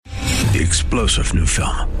The explosive new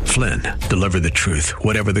film, Flynn, deliver the truth,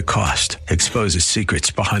 whatever the cost, exposes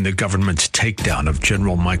secrets behind the government's takedown of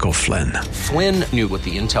General Michael Flynn. Flynn knew what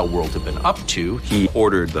the intel world had been up to. He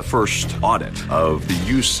ordered the first audit of the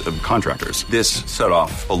use of contractors. This set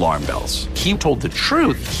off alarm bells. He told the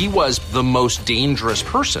truth. He was the most dangerous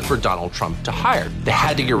person for Donald Trump to hire. They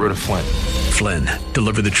had to get rid of Flynn. Flynn,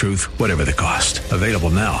 deliver the truth, whatever the cost. Available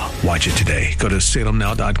now. Watch it today. Go to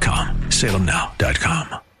salemnow.com.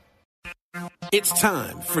 salemnow.com. It's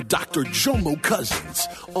time for Dr. Jomo Cousins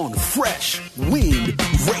on Fresh Wind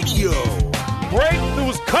Radio.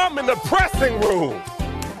 Breakthroughs come in the pressing room.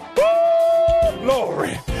 Woo,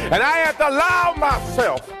 glory. And I have to allow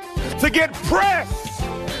myself to get pressed,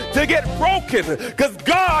 to get broken, because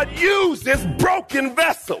God uses broken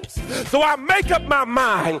vessels. So I make up my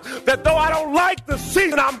mind that though I don't like the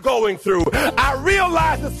season I'm going through, I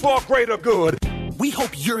realize it's for a greater good. We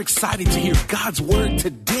hope you're excited to hear God's word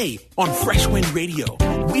today on Fresh Wind Radio.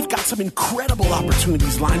 We've got some incredible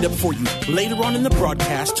opportunities lined up for you later on in the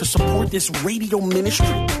broadcast to support this radio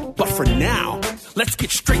ministry. But for now, let's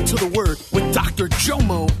get straight to the word with Dr.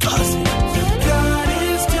 Jomo Cousins. God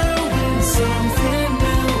is doing something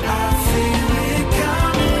new. I feel it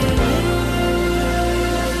coming.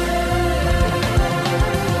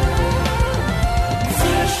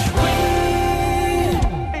 Fresh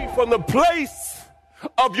Wind. From the place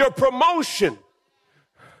of your promotion,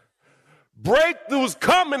 breakthroughs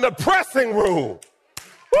come in the pressing room.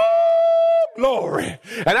 Woo, glory.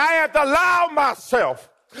 And I have to allow myself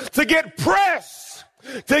to get pressed,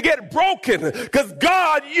 to get broken, because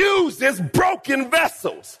God uses broken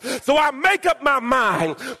vessels. So I make up my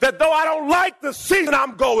mind that though I don't like the season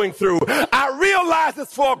I'm going through, I realize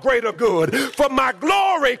it's for a greater good. For my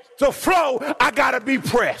glory to flow, I got to be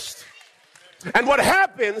pressed. And what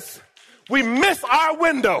happens, we miss our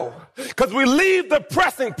window because we leave the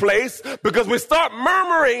pressing place because we start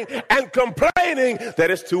murmuring and complaining that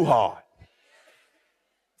it's too hard.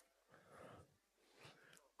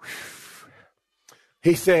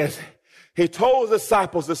 He says, he told his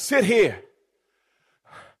disciples to sit here.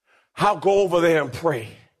 I'll go over there and pray.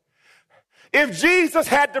 If Jesus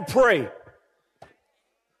had to pray,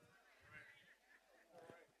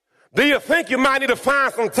 do you think you might need to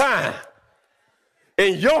find some time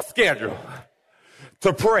in your schedule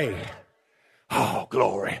to pray? Oh,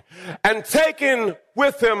 glory. And taking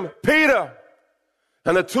with him Peter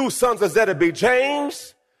and the two sons of Zebedee,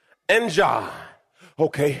 James and John.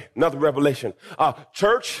 Okay, another revelation.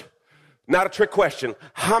 Church, not a trick question.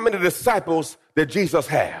 How many disciples did Jesus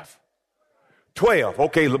have? 12.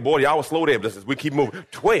 Okay, boy, y'all was slow there. We keep moving.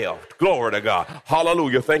 12. Glory to God.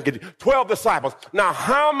 Hallelujah. Thank you. 12 disciples. Now,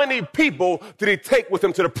 how many people did he take with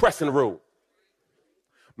him to the pressing room?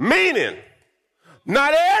 Meaning,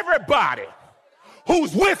 not everybody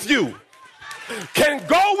who's with you can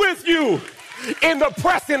go with you in the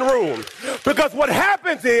pressing room. Because what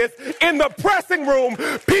happens is, in the pressing room,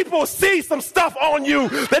 people see some stuff on you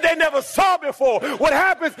that they never saw before. What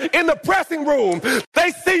happens in the pressing room,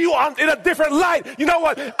 they see you in a different light. You know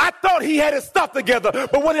what? I thought he had his stuff together,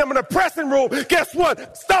 but when I'm in the pressing room, guess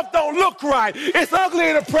what? Stuff don't look right. It's ugly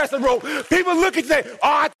in the pressing room. People look at you and say, oh,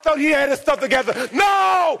 I thought he had his stuff together.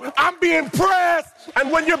 No, I'm being pressed.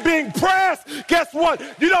 And when you're being pressed, guess what?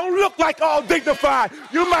 You don't look like all dignified.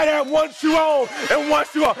 You might have one shoe on and one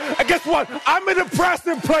shoe off. And guess what? I'm in a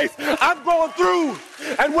pressing place. I'm going through.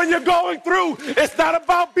 And when you're going through, it's not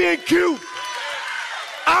about being cute.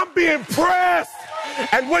 I'm being pressed.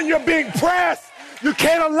 And when you're being pressed, you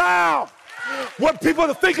can't allow what people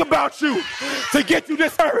to think about you to get you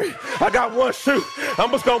discouraged. I got one shoe.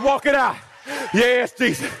 I'm just going to walk it out. Yes,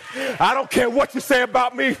 Jesus. I don't care what you say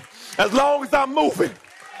about me. As long as I'm moving,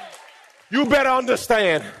 you better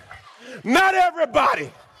understand, not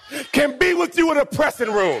everybody can be with you in a pressing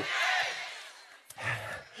room.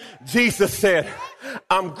 Jesus said,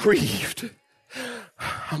 I'm grieved.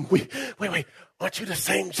 Wait. Aren't you the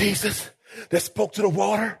same Jesus that spoke to the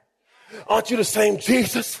water? Aren't you the same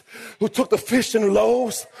Jesus who took the fish and the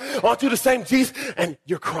loaves? Aren't you the same Jesus? And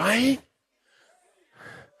you're crying?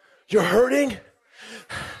 You're hurting?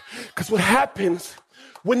 Because what happens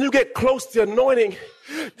when you get close to anointing,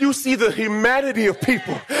 you see the humanity of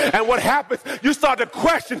people. And what happens, you start to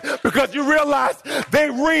question because you realize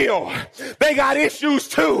they're real. They got issues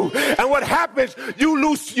too. And what happens, you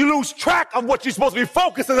lose track of what you're supposed to be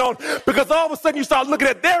focusing on because all of a sudden you start looking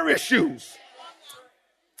at their issues.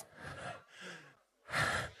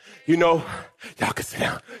 You know, y'all can sit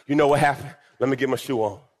down. You know what happened? Let me get my shoe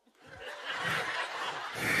on.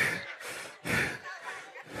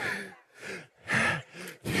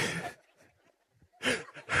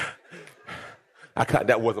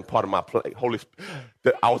 That wasn't part of my play.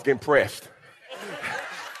 I was getting pressed.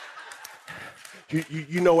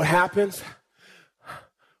 You know what happens?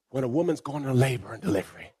 When a woman's going to labor and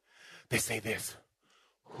delivery, they say this: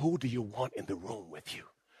 who do you want in the room with you?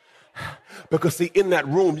 Because see, in that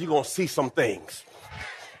room, you're going to see some things.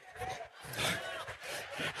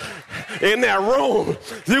 In that room,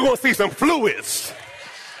 you're going to see some fluids.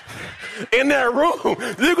 In that room,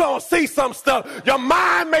 you're going to see some stuff. Your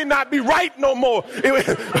mind may not be right no more.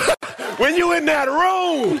 When you're in that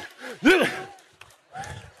room.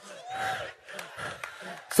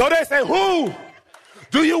 So they say, who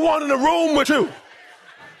do you want in the room with you?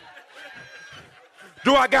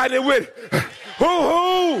 Do I got it with?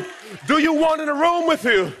 Who do you want in the room with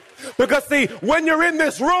you? Because see, when you're in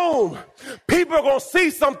this room, people are going to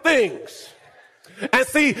see some things. And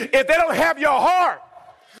see, if they don't have your heart,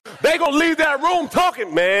 they're going to leave that room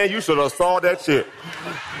talking, man, you should have saw that shit.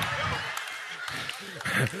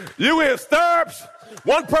 You in stirrups,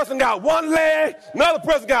 one person got one leg, another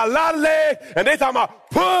person got a lot of legs, and they talking about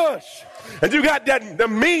push. And you got the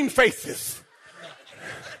mean faces.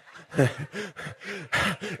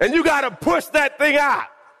 And you got to push that thing out.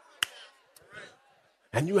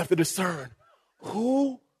 And you have to discern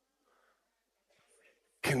who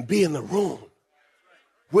can be in the room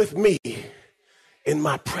with me in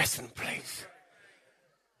my pressing place.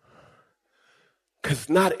 Because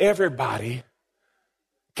not everybody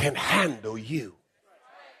can handle you.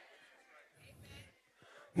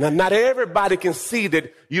 Now, not everybody can see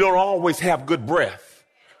that you don't always have good breath.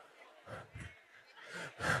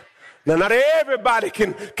 Now, not everybody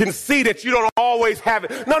can see that you don't always have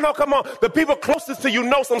it. No, come on. The people closest to you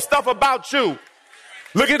know some stuff about you.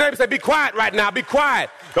 Look at your neighbor and say, be quiet right now. Be quiet.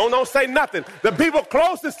 Don't say nothing. The people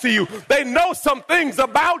closest to you, they know some things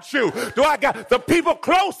about you. The people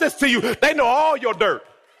closest to you, they know all your dirt.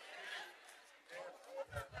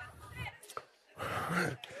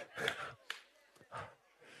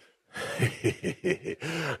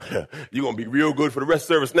 You're going to be real good for the rest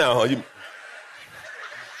of the service now, huh?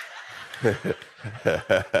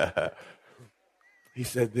 He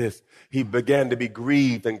said this: he began to be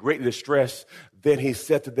grieved and greatly distressed. Then he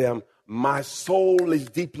said to them, my soul is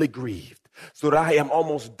deeply grieved, so that I am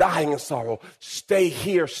almost dying in sorrow. Stay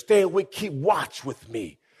here, stay awake, keep watch with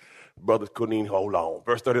me. Brothers couldn't even hold on.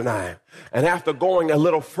 Verse 39. And after going a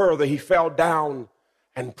little further, he fell down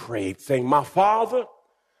and prayed, saying, my Father,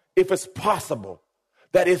 if it's possible,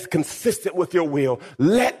 that is consistent with your will,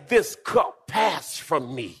 let this cup pass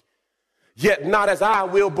from me. Yet not as I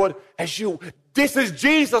will, but as you. This is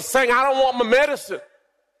Jesus saying, I don't want my medicine.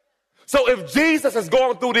 So if Jesus is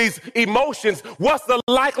going through these emotions, what's the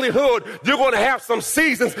likelihood you're going to have some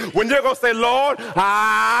seasons when you're going to say, Lord,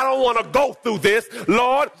 I don't want to go through this.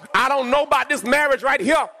 Lord, I don't know about this marriage right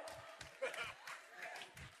here.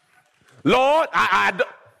 Lord, I don't.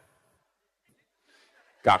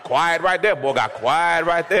 Got quiet right there, boy. Got quiet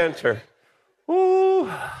right there in church.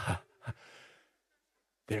 Ooh.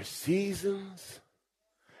 There's seasons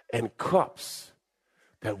and cups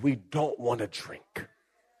that we don't want to drink.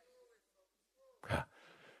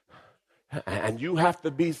 And you have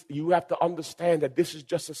to understand that this is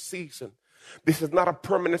just a season. This is not a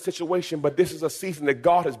permanent situation, but this is a season that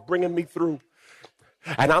God is bringing me through.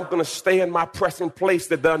 And I'm going to stay in my pressing place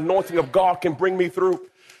that the anointing of God can bring me through.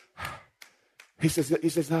 He says,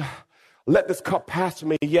 let this cup pass from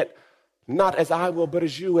me, yet not as I will, but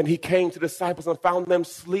as you. And he came to the disciples and found them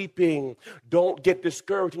sleeping. Don't get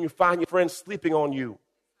discouraged when you find your friends sleeping on you.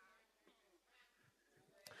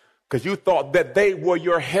 Because you thought that they were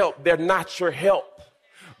your help. They're not your help.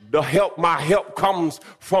 My help comes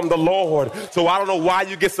from the Lord. So I don't know why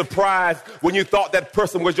you get surprised when you thought that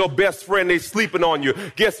person was your best friend. They sleeping on you.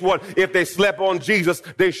 Guess what? If they slept on Jesus,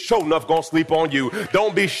 they sure enough gonna sleep on you.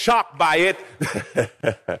 Don't be shocked by it.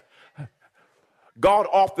 God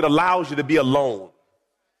often allows you to be alone.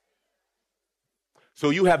 So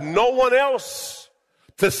you have no one else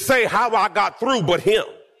to say how I got through but him.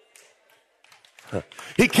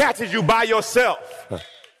 He catches you by yourself.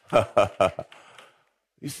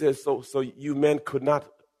 He says, so you men could not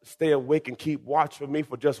stay awake and keep watch for me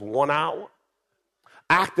for just 1 hour?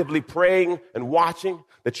 Actively praying and watching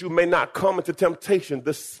that you may not come into temptation.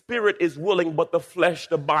 The spirit is willing, but the flesh,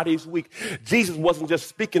 the body is weak. Jesus wasn't just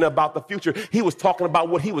speaking about the future. He was talking about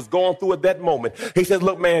what he was going through at that moment. He says,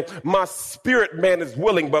 look, man, my spirit man is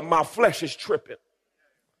willing, but my flesh is tripping.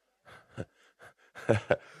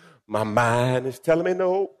 My mind is telling me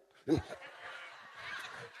no.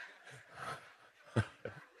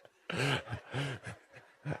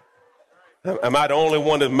 Am I the only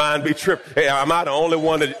one that mind be tripped? Hey, am I the only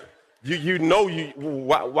one that you know?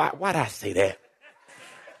 Why'd I say that?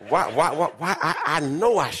 Why? I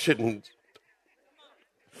know I shouldn't.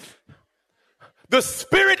 The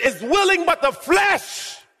spirit is willing, but the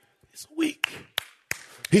flesh is weak.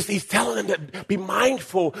 He's telling them to be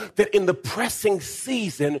mindful that in the pressing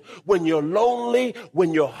season, when you're lonely,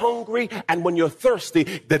 when you're hungry, and when you're thirsty,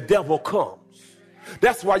 the devil comes.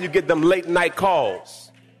 That's why you get them late night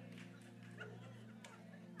calls.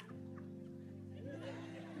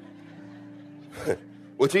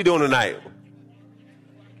 What you doing tonight?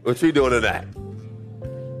 What you doing tonight?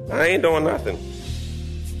 I ain't doing nothing.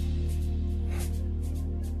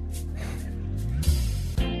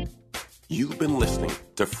 You've been listening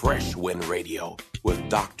to Fresh Wind Radio with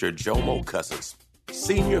Dr. Jomo Cousins,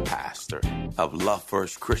 Senior Pastor of Love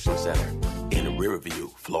First Christian Center in Riverview,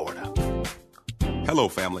 Florida. Hello,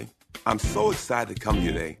 family. I'm so excited to come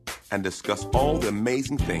here today and discuss all the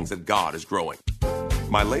amazing things that God is growing.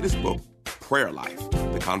 My latest book, Prayer Life,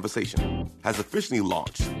 The Conversation, has officially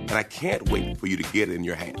launched, and I can't wait for you to get it in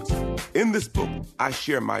your hands. In this book, I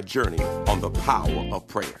share my journey on the power of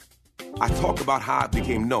prayer. I talk about how I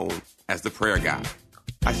became known as the prayer guy.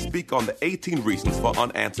 I speak on the 18 reasons for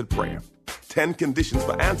unanswered prayer, 10 conditions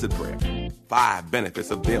for answered prayer, 5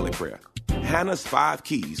 benefits of daily prayer, Hannah's 5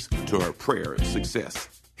 keys to her prayer success,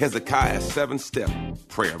 Hezekiah's 7-step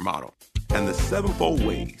prayer model, and the 7-fold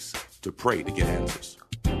ways to pray to get answers.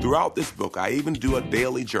 Throughout this book, I even do a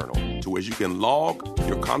daily journal to where you can log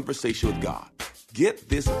your conversation with God. Get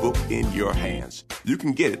this book in your hands. You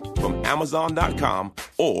can get it from Amazon.com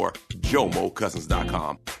or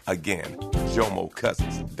JomoCousins.com. Again,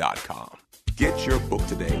 JomoCousins.com. Get your book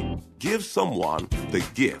today. Give someone the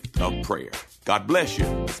gift of prayer. God bless you.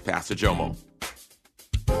 It's Pastor Jomo.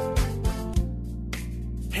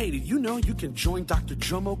 Hey, did you know you can join Dr.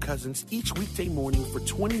 Jomo Cousins each weekday morning for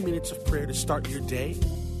 20 minutes of prayer to start your day?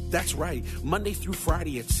 That's right. Monday through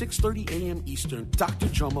Friday at 6:30 a.m. Eastern, Dr.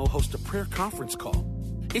 Jomo hosts a prayer conference call.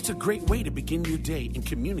 It's a great way to begin your day in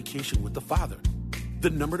communication with the Father. The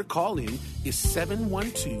number to call in is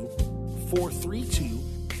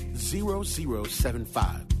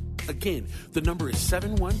 712-432-0075. Again, the number is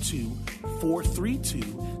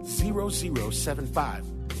 712-432-0075.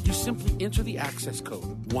 You simply enter the access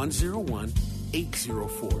code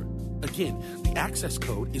 101804. Again, the access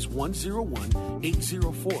code is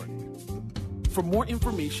 101804. For more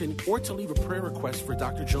information or to leave a prayer request for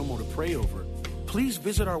Dr. Jomo to pray over, please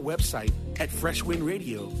visit our website at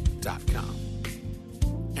freshwindradio.com.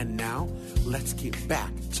 And now, let's get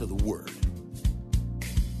back to the Word.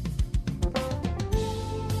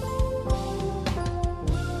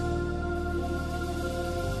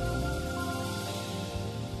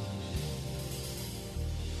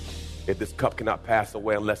 If this cup cannot pass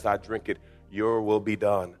away unless I drink it, your will be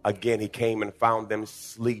done. Again, he came and found them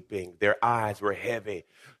sleeping. Their eyes were heavy.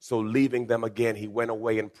 So leaving them again, he went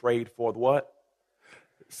away and prayed for what?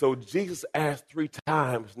 So Jesus asked 3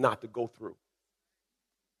 times not to go through.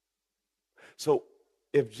 So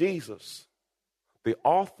if Jesus, the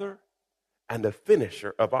author and the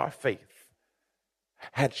finisher of our faith,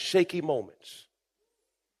 had shaky moments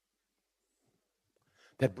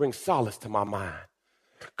that bring solace to my mind,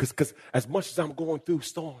 because as much as I'm going through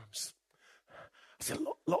storms, I said,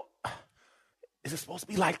 Lord, is it supposed to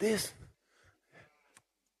be like this?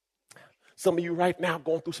 Some of you right now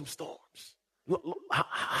going through some storms.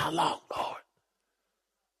 How long, Lord?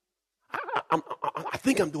 I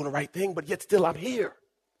think I'm doing the right thing, but yet still I'm here.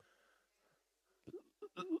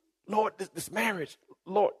 Lord, this marriage.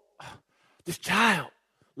 Lord, this child.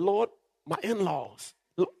 Lord, my in-laws.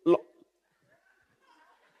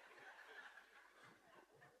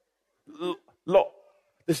 Lord,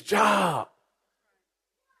 this job.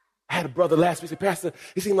 I had a brother last week say, Pastor,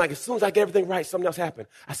 it seemed like as soon as I get everything right, something else happened.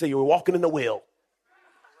 I said, you were walking in the will.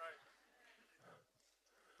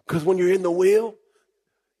 Because when you're in the will,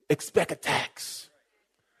 expect attacks.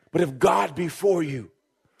 But if God be for you,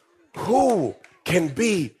 who can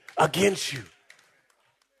be against you?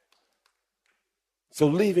 So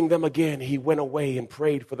leaving them again, he went away and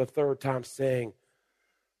prayed for the 3rd time, saying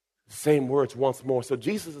the same words once more. So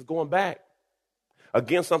Jesus is going back.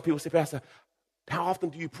 Again, some people say, Pastor, how often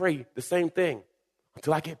do you pray the same thing?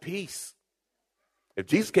 Until I get peace. If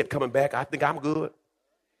Jesus kept coming back, I think I'm good.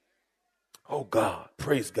 Oh, God,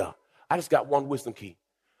 praise God. I just got one wisdom key.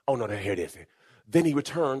 Oh, no, here it is. Then he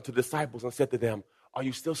returned to the disciples and said to them, are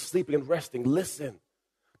you still sleeping and resting? Listen,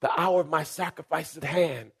 the hour of my sacrifice is at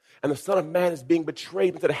hand, and the Son of Man is being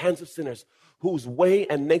betrayed into the hands of sinners, whose way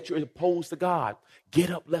and nature is opposed to God. Get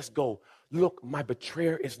up, let's go. Look, my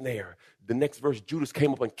betrayer is near. The next verse, Judas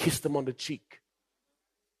came up and kissed him on the cheek.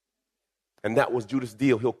 And that was Judas'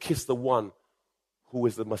 deal. He'll kiss the one who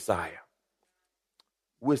is the Messiah.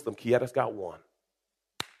 wisdom key. I just got one.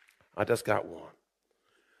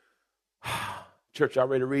 Church, y'all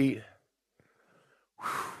ready to read?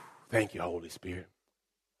 Thank you, Holy Spirit.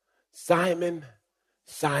 Simon,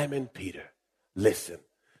 Simon Peter, listen.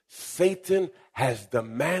 Satan has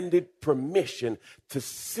demanded permission to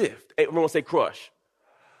sift. Everyone say crush.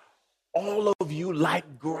 All of you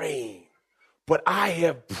like grain, but I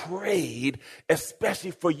have prayed,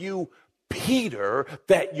 especially for you, Peter,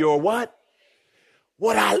 that you're what?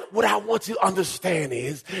 What I want you to understand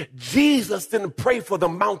is Jesus didn't pray for the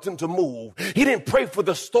mountain to move. He didn't pray for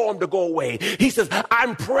the storm to go away. He says,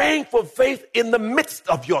 I'm praying for faith in the midst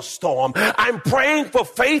of your storm. I'm praying for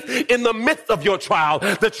faith in the midst of your trial.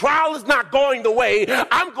 The trial is not going the way.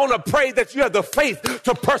 I'm going to pray that you have the faith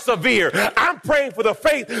to persevere. I'm praying for the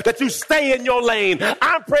faith that you stay in your lane.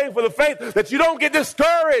 I'm praying for the faith that you don't get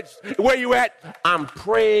discouraged where you at. I'm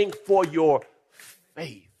praying for your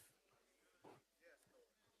faith.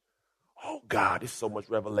 Oh, God, there's so much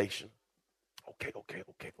revelation. Okay.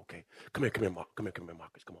 Come here, Marcus. Come here,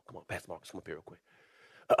 Marcus. Come on. Pastor Marcus, come up here real quick.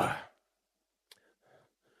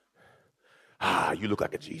 You look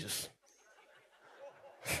like a Jesus.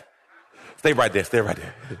 Stay right there. Right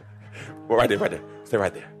there. Stay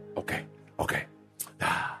right there. Okay.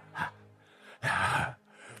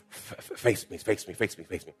 Face me.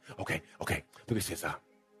 Okay. Look, he says,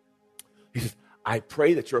 I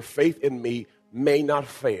pray that your faith in me may not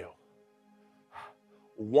fail.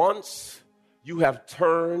 Once you have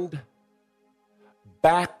turned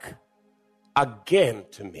back again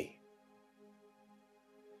to me.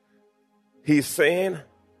 He's saying,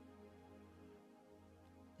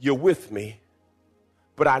 you're with me,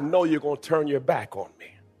 but I know you're going to turn your back on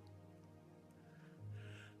me.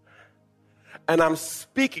 And I'm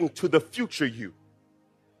speaking to the future you.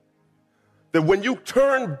 That when you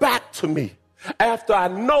turn back to me, after I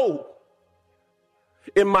know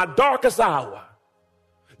in my darkest hour,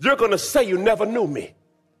 you're going to say you never knew me.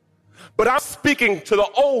 But I'm speaking to the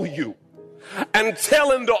old you and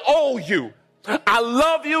telling the old you, I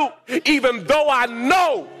love you even though I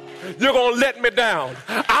know you're going to let me down.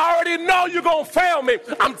 I already know you're going to fail me.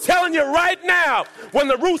 I'm telling you right now, when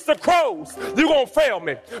the rooster crows, you're going to fail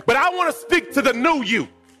me. But I want to speak to the new you.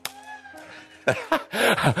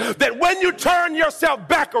 That when you turn yourself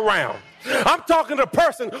back around, I'm talking to a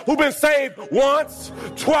person who's been saved once,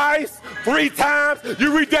 twice, 3 times.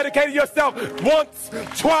 You rededicated yourself once,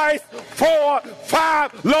 twice, 4,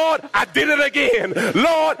 5. Lord, I did it again.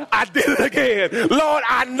 Lord, I did it again. Lord,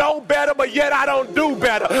 I know better, but yet I don't do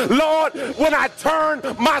better. Lord, when I turn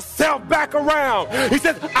myself back around, he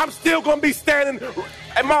says, I'm still going to be standing.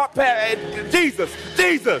 Jesus,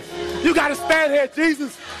 you got to stand here,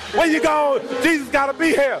 Jesus. Where you going? Jesus got to be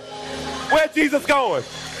here. Where Jesus going?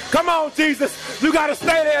 Come on, Jesus. You got to stay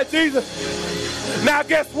there, Jesus. Now,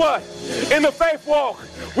 guess what? In the faith walk,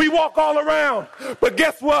 we walk all around. But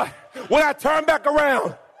guess what? When I turn back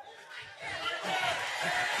around,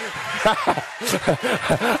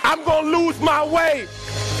 I'm going to lose my way.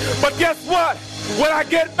 But guess what? When I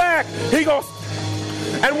get back, he goes.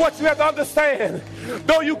 And what you have to understand,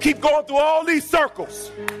 though you keep going through all these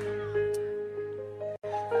circles,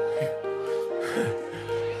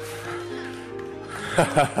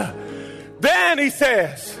 then he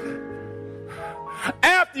says,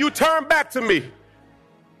 after you turn back to me,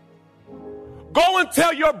 go and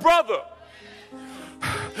tell your brother.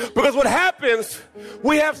 Because what happens,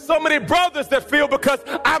 we have so many brothers that feel because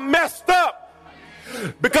I messed up.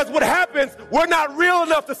 Because what happens, we're not real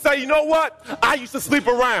enough to say, you know what? I used to sleep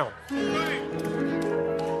around.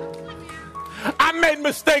 I made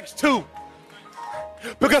mistakes too.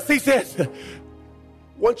 Because he says,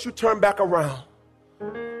 once you turn back around,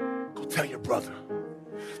 go tell your brother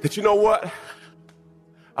that you know what?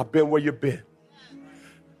 I've been where you've been.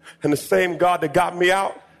 And the same God that got me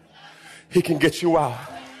out, he can get you out.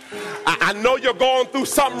 I know you're going through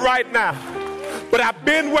something right now, but I've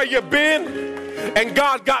been where you've been. And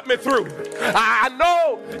God got me through. I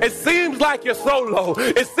know it seems like you're so low.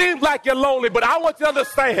 It seems like you're lonely, but I want you to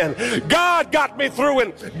understand, God got me through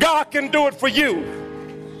and God can do it for you.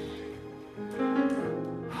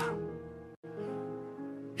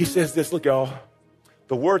 He says this, look y'all,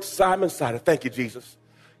 the word Simon, thank you, Jesus.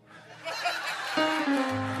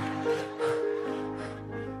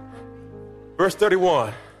 Verse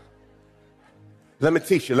 31. Let me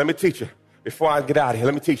teach you. Before I get out of here,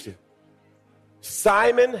 let me teach you.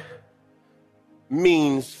 Simon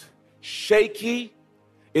means shaky.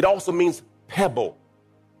 It also means pebble.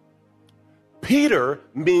 Peter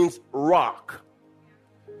means rock.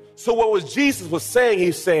 So what was Jesus was saying,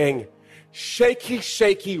 he's saying, shaky,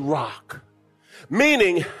 shaky rock.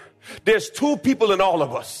 Meaning, There's two people in all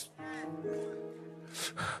of us.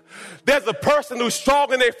 There's a person who's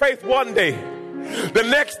strong in their faith one day. The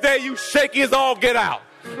next day you shaky as all get out.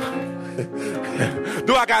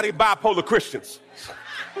 Do I got any bipolar Christians?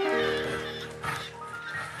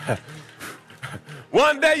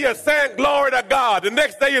 One day you're saying glory to God. The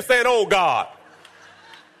next day you're saying, oh God.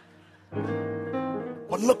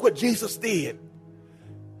 But look what Jesus did.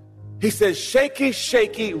 He said, shaky,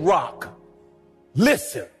 shaky rock.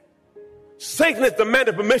 Listen, Satan has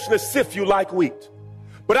demanded permission to sift you like wheat.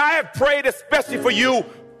 But I have prayed especially for you,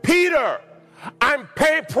 Peter. I'm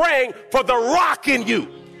praying for the rock in you.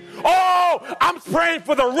 Oh, I'm praying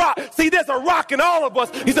for the rock. See, there's a rock in all of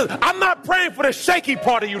us. He says, I'm not praying for the shaky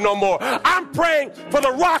part of you no more. I'm praying for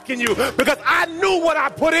the rock in you because I knew what I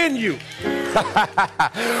put in you.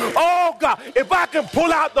 Oh, God, if I can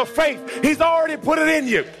pull out the faith, he's already put it in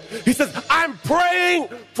you. He says, I'm praying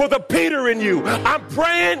for the Peter in you. I'm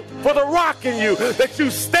praying for the rock in you, that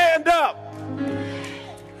you stand up.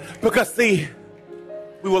 Because, see,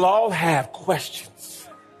 we will all have questions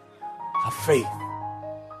of faith.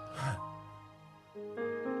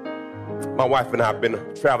 My wife and I have been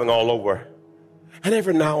traveling all over. And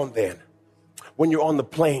every now and then, when you're on the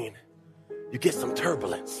plane, you get some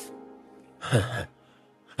turbulence. I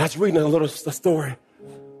was reading a story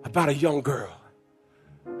about a young girl.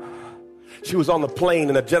 She was on the plane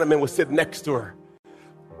and a gentleman was sitting next to her.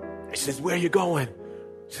 And she says, where are you going?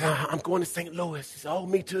 She said, I'm going to St. Louis. She said, oh,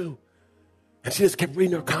 me too. And she just kept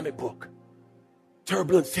reading her comic book.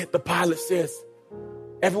 Turbulence hit. The pilot says,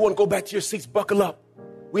 everyone go back to your seats, buckle up.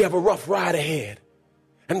 We have a rough ride ahead.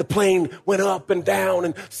 And the plane went up and down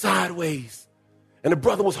and sideways. And the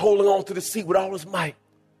brother was holding on to the seat with all his might.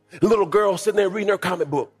 The little girl sitting there reading her comic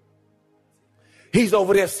book. He's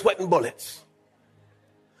over there sweating bullets.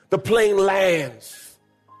 The plane lands.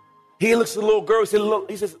 He looks at the little girl.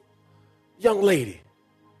 He says, young lady,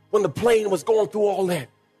 when the plane was going through all that,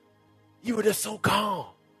 you were just so calm.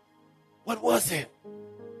 What was it?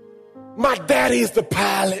 My daddy is the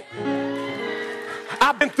pilot.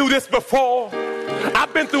 I've been through this before.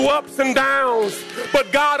 I've been through ups and downs,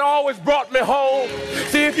 but God always brought me home.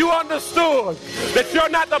 See, if you understood that you're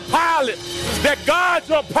not the pilot, that God's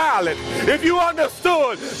your pilot, if you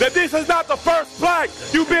understood that this is not the first flight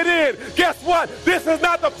you've been in, guess what? This is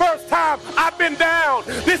not the first time I've been down.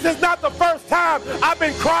 This is not the first time I've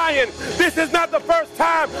been crying. This is not the first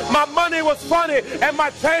time my money was funny and my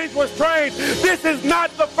change was strange. This is not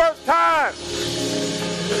the first time.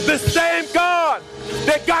 The same God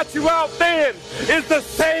that got you out then is the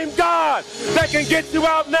same God that can get you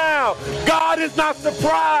out now. God is not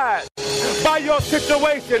surprised by your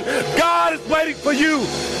situation. God is waiting for you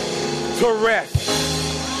to rest.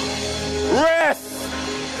 Rest.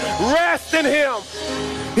 Rest in him.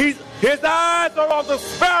 His eyes are on the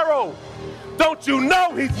sparrow. Don't you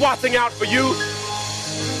know he's watching out for you?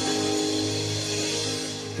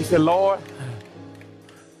 He said, Lord,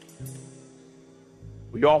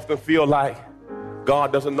 we often feel like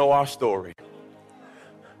God doesn't know our story.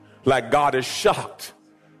 Like God is shocked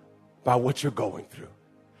by what you're going through.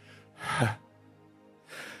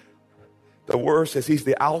 The word says he's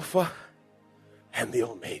the Alpha and the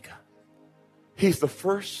Omega. He's the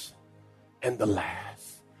first and the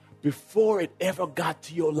last. Before it ever got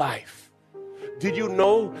to your life, did you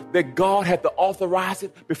know that God had to authorize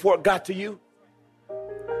it before it got to you?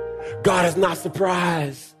 God is not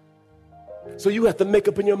surprised. So you have to make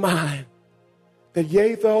up in your mind that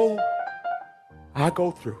yea, though I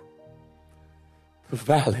go through the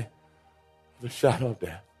valley of the shadow of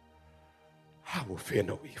death, I will fear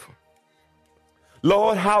no evil.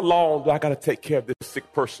 Lord, how long do I got to take care of this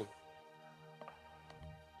sick person?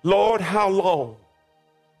 Lord, how long?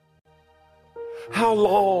 How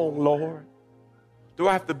long, Lord, do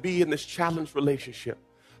I have to be in this challenged relationship?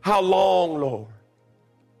 How long, Lord?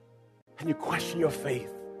 And you question your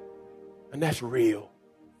faith, and that's real.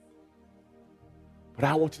 But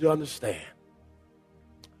I want you to understand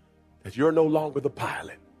that you're no longer the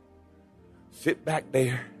pilot. Sit back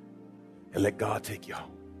there and let God take you home.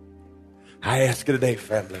 I ask you today,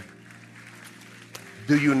 family,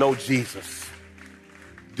 do you know Jesus?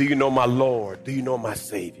 Do you know my Lord? Do you know my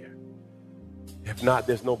Savior? If not,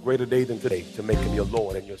 there's no greater day than today to make him your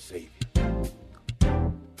Lord and your Savior.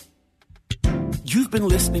 You've been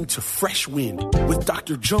listening to Fresh Wind with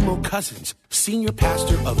Dr. Jomo Cousins, Senior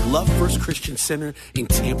Pastor of Love First Christian Center in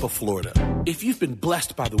Tampa, Florida. If you've been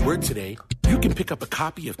blessed by the word today, you can pick up a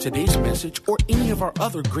copy of today's message or any of our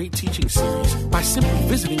other great teaching series by simply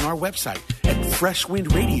visiting our website at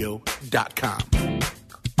freshwindradio.com.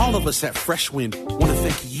 All of us at Fresh Wind want to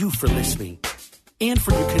thank you for listening. and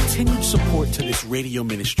for your continued support to this radio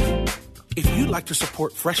ministry. If you'd like to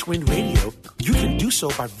support Fresh Wind Radio, you can do so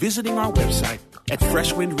by visiting our website at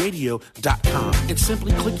freshwindradio.com and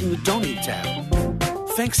simply clicking the Donate tab.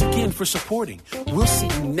 Thanks again for supporting. We'll see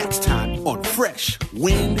you next time on Fresh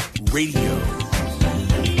Wind Radio.